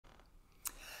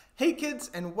Hey kids,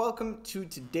 and welcome to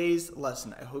today's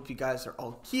lesson. I hope you guys are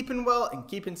all keeping well and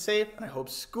keeping safe, and I hope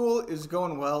school is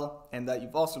going well and that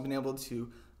you've also been able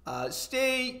to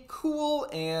stay cool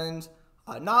and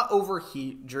not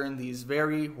overheat during these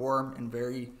very warm and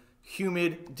very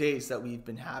humid days that we've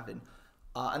been having.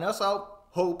 And also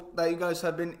hope that you guys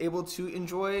have been able to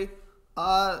enjoy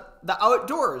the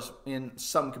outdoors in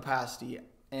some capacity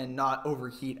and not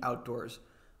overheat outdoors.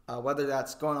 Whether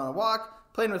that's going on a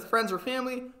walk, playing with friends or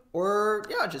family, or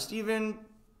yeah, just even,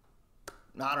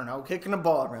 I don't know, kicking a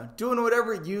ball around, doing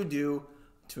whatever you do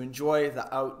to enjoy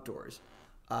the outdoors.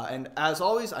 And as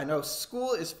always, I know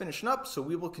school is finishing up, so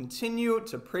we will continue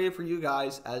to pray for you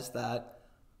guys as that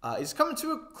is coming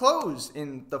to a close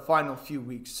in the final few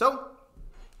weeks. So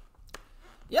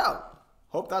yeah,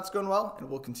 hope that's going well, and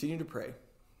we'll continue to pray.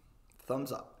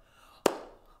 Thumbs up.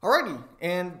 Alrighty,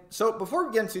 and so before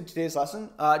we get into today's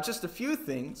lesson, just a few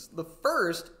things. The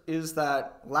first is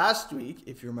that last week,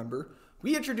 if you remember,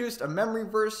 we introduced a memory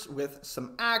verse with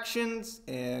some actions,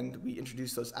 and we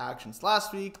introduced those actions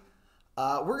last week.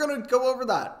 We're going to go over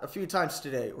that a few times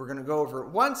today. We're going to go over it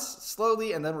once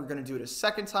slowly, and then we're going to do it a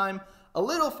second time a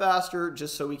little faster,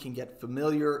 just so we can get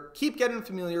familiar, keep getting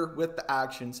familiar with the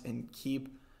actions, and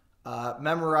keep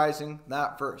memorizing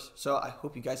that verse. So I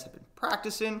hope you guys have been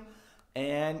practicing.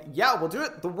 And yeah, we'll do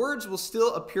it. The words will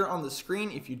still appear on the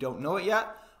screen if you don't know it yet.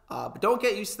 But don't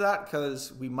get used to that,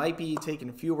 because we might be taking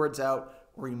a few words out,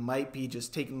 or we might be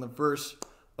just taking the verse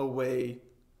away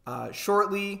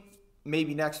shortly.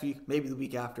 Maybe next week, maybe the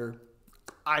week after.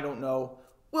 I don't know.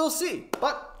 We'll see.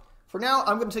 But for now,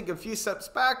 I'm going to take a few steps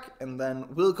back, and then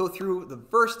we'll go through the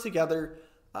verse together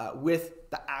with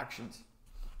the actions.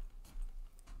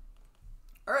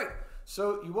 All right.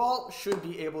 So you all should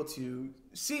be able to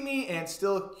see me and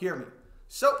still hear me.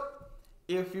 So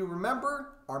if you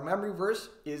remember, our memory verse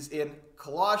is in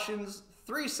Colossians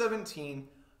 3:17,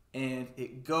 and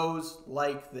it goes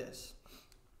like this.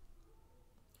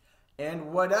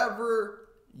 And whatever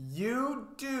you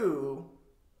do,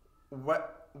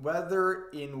 whether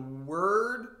in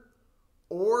word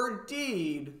or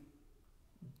deed,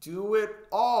 do it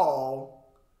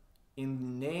all in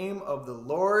the name of the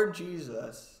Lord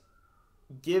Jesus,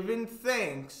 giving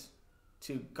thanks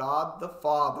to God the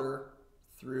Father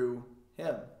through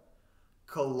him.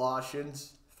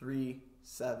 Colossians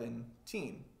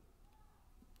 3:17.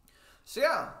 So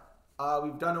yeah,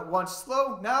 we've done it once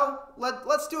slow. Now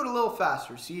let's do it a little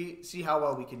faster. See how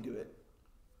well we can do it.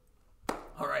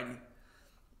 Alrighty.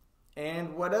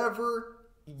 And whatever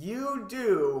you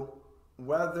do,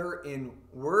 whether in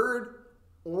word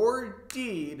or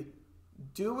deed,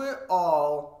 do it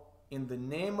all in the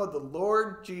name of the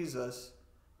Lord Jesus,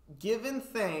 giving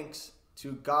thanks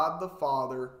to God the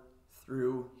Father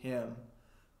through him.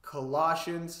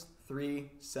 Colossians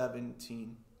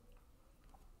 3:17.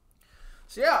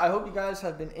 So yeah, I hope you guys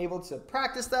have been able to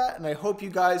practice that, and I hope you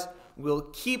guys will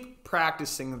keep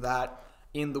practicing that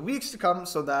in the weeks to come,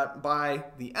 so that by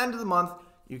the end of the month,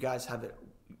 you guys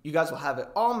will have it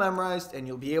all memorized, and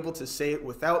you'll be able to say it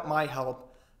without my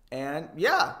help. And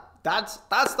yeah, that's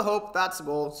the hope, that's the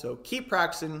goal. So keep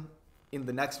practicing in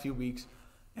the next few weeks,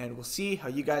 and we'll see how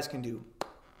you guys can do.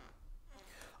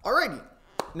 Alrighty,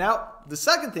 now the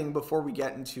second thing before we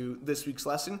get into this week's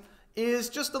lesson is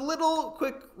just a little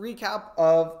quick recap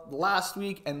of last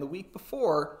week and the week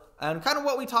before, and kind of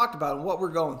what we talked about and what we're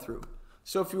going through.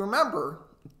 So if you remember,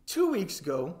 2 weeks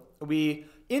ago, we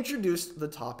introduced the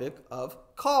topic of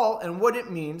call and what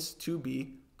it means to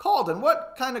be called and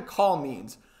what kind of call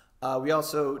means. We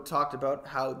also talked about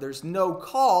how there's no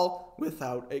call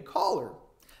without a caller.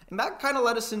 And that kind of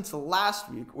led us into last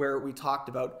week, where we talked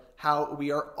about how we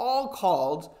are all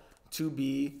called to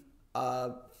be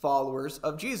followers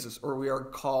of Jesus, or we are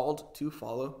called to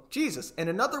follow Jesus. And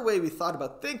another way we thought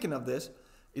about thinking of this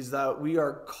is that we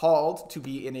are called to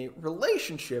be in a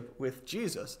relationship with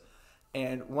Jesus.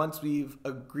 And once we've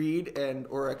agreed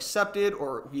or accepted,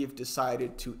 or we've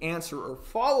decided to answer or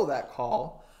follow that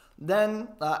call, then,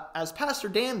 as Pastor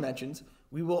Dan mentions,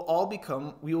 we will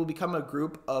become a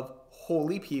group of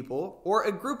holy people, or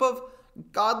a group of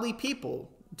godly people,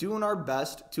 doing our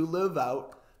best to live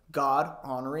out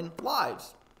God-honoring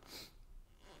lives.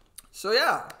 So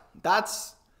yeah,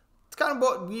 that's kind of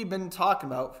what we've been talking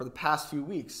about for the past few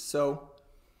weeks. So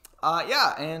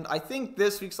yeah, and I think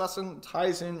this week's lesson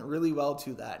ties in really well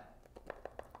to that.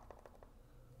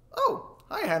 Oh,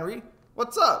 hi Henry,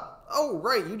 what's up? Oh,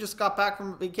 right, you just got back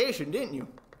from vacation, didn't you?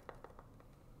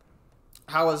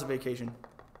 How was the vacation?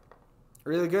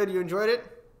 Really good? You enjoyed it?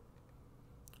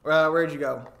 Where'd you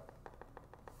go?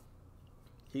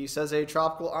 He says a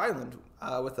tropical island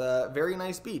with a very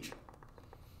nice beach.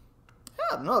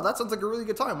 Yeah, no, that sounds like a really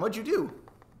good time. What'd you do?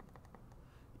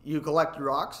 You collect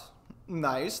rocks.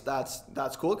 Nice. That's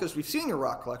cool because we've seen your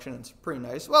rock collection. It's pretty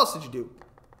nice. What else did you do?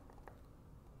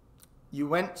 You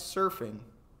went surfing.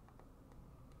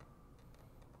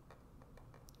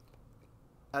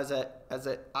 I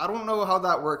don't know how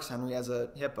that works, Henry, as a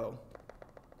hippo.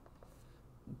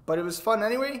 But it was fun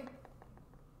anyway?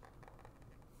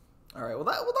 All right, well,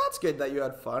 that's good that you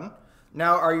had fun.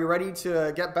 Now, are you ready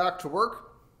to get back to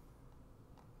work?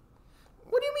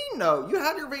 What do you mean, no? You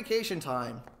had your vacation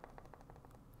time.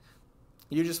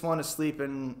 You just want to sleep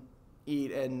and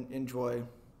eat and enjoy.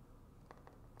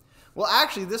 Well,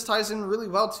 actually, this ties in really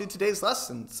well to today's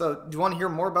lesson. So, do you want to hear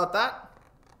more about that?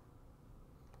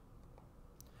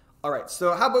 All right,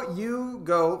 so how about you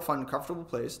go find a comfortable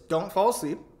place, don't fall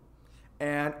asleep,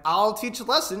 and I'll teach a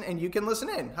lesson and you can listen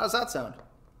in. How's that sound?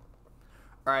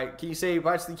 All right, can you say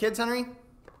bye to the kids, Henry?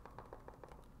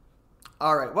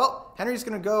 All right, well, Henry's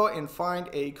going to go and find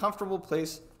a comfortable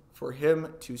place for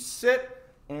him to sit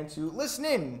and to listen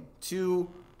in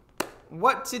to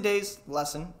what today's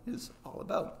lesson is all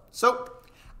about. So,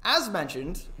 as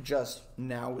mentioned just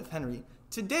now with Henry,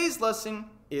 today's lesson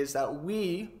is that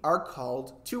we are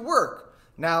called to work.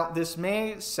 Now, this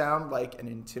may sound like an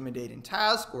intimidating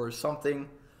task or something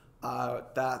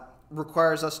that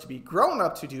requires us to be grown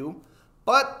up to do,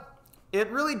 but it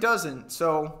really doesn't.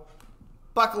 So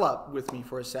buckle up with me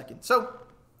for a second. So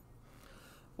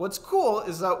what's cool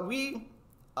is that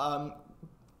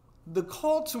the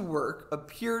call to work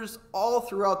appears all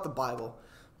throughout the Bible.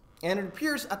 And it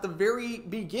appears at the very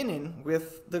beginning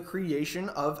with the creation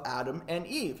of Adam and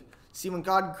Eve. See, when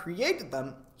God created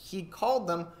them, he called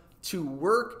them to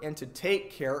work and to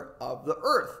take care of the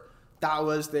earth. That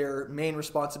was their main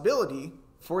responsibility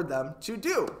for them to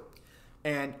do.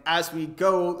 And as we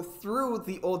go through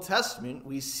the Old Testament,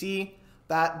 we see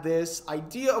that this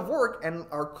idea of work and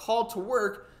our call to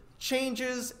work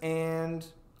changes and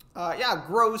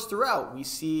grows throughout. We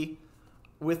see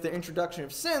with the introduction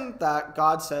of sin that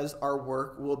God says our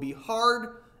work will be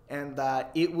hard and that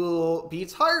it will be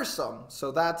tiresome.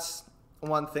 So that's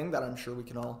one thing that I'm sure we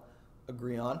can all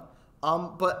agree on.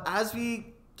 But as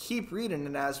we keep reading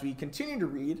and as we continue to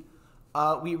read,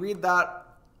 we read that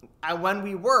when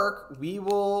we work, we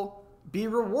will be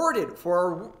rewarded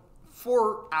for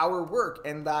our work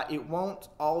and that it won't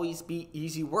always be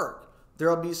easy work. There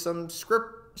will be some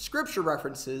scripture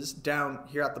references down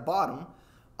here at the bottom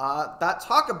that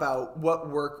talk about what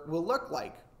work will look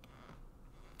like.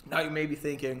 Now you may be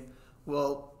thinking,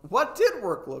 well, what did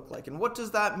work look like and what does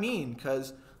that mean?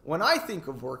 Because when I think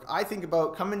of work, I think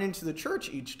about coming into the church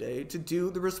each day to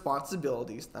do the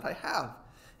responsibilities that I have.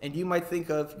 And you might think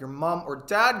of your mom or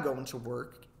dad going to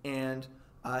work and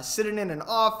sitting in an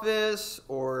office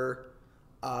or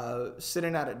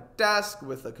sitting at a desk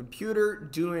with a computer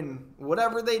doing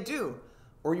whatever they do.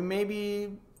 Or you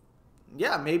maybe you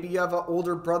have an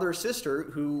older brother or sister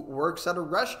who works at a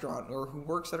restaurant or who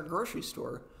works at a grocery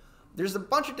store. There's a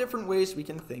bunch of different ways we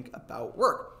can think about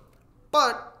work.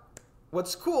 But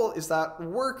what's cool is that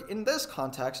work in this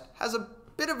context has a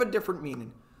bit of a different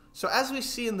meaning. So as we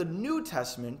see in the New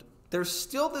Testament, there's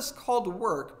still this call to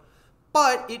work,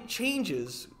 but it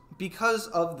changes because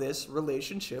of this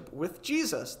relationship with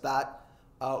Jesus that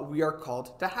we are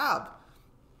called to have.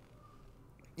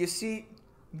 You see,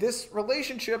 this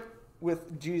relationship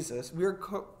with Jesus,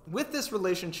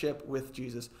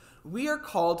 we are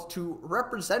called to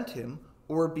represent him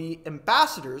or be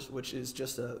ambassadors, which is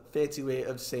just a fancy way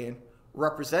of saying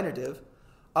representative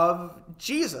of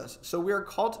Jesus. So we are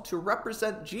called to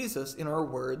represent Jesus in our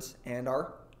words and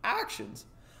our actions.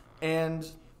 And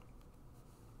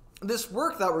this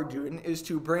work that we're doing is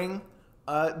to bring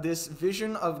this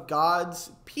vision of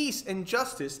God's peace and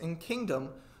justice and kingdom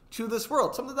to this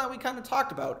world. Something that we kind of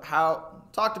talked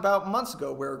about months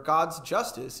ago, where God's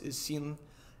justice is seeing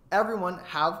everyone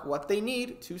have what they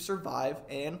need to survive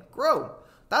and grow.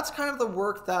 That's kind of the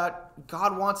work that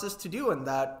God wants us to do and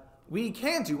that we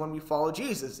can do when we follow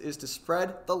Jesus, is to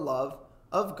spread the love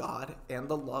of God and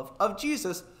the love of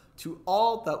Jesus to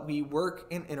all that we work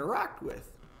and interact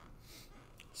with.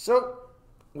 So,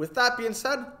 with that being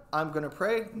said, I'm going to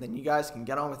pray, and then you guys can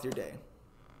get on with your day.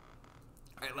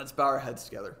 All right, let's bow our heads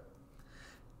together.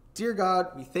 Dear God,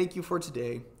 we thank you for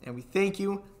today, and we thank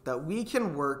you that we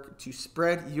can work to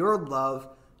spread your love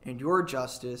and your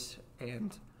justice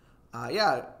and,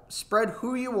 spread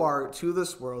who you are to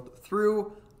this world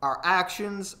through our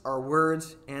actions, our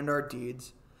words, and our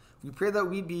deeds. We pray that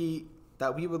we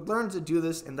would learn to do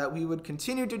this and that we would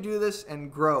continue to do this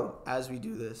and grow as we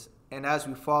do this and as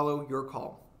we follow your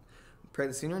call. We pray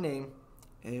this in your name.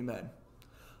 Amen.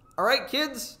 All right,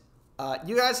 kids.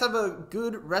 You guys have a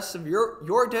good rest of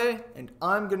your day, and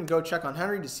I'm going to go check on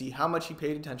Henry to see how much he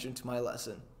paid attention to my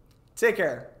lesson. Take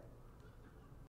care.